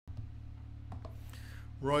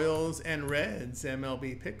Royals and Reds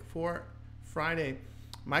MLB pick for Friday.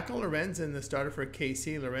 Michael Lorenzen, the starter for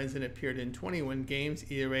KC. Lorenzen appeared in 21 games,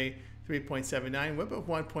 ERA 3.79, whip of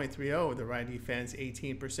 1.30. The righty fans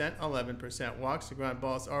 18%, 11% walks. The ground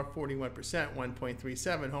balls are 41%,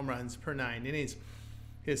 1.37 home runs per 9 innings.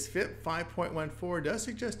 His FIP 5.14 does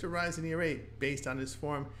suggest a rise in ERA based on his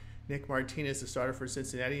form. Nick Martinez, the starter for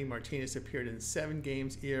Cincinnati. Martinez appeared in 7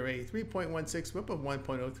 games, ERA 3.16, whip of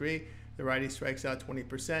 1.03. The righty strikes out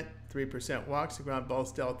 20%, 3% walks. The ground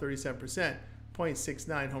balls dealt 37%,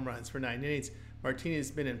 0.69 home runs for 9 innings. Martinez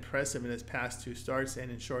has been impressive in his past 2 starts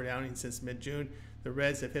and in short outings since mid-June. The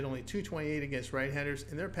Reds have hit only .228 against right-handers.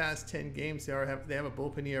 In their past 10 games, they have a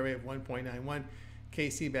bullpen ERA of 1.91.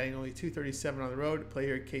 KC batting only .237 on the road. Play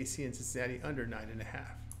here at KC and Cincinnati under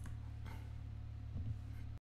 9.5.